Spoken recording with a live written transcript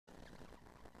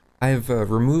I've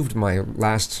removed my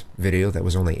last video that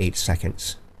was only 8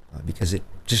 seconds because it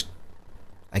just,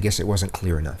 I guess it wasn't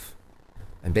clear enough.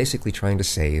 I'm basically trying to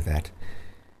say that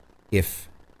if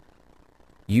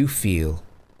you feel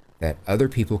that other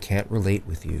people can't relate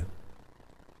with you,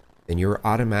 then you're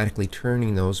automatically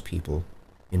turning those people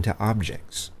into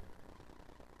objects.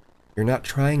 You're not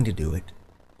trying to do it.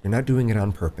 You're not doing it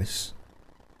on purpose.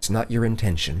 It's not your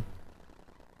intention,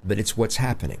 but it's what's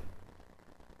happening.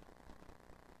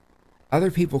 Other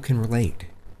people can relate.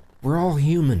 We're all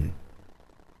human.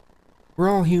 We're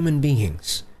all human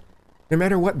beings. No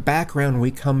matter what background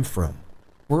we come from,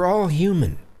 we're all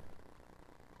human.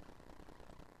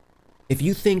 If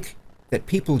you think that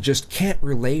people just can't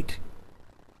relate,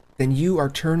 then you are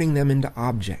turning them into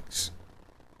objects.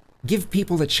 Give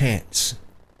people a chance.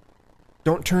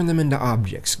 Don't turn them into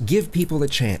objects. Give people a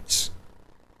chance.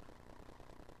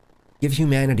 Give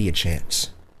humanity a chance.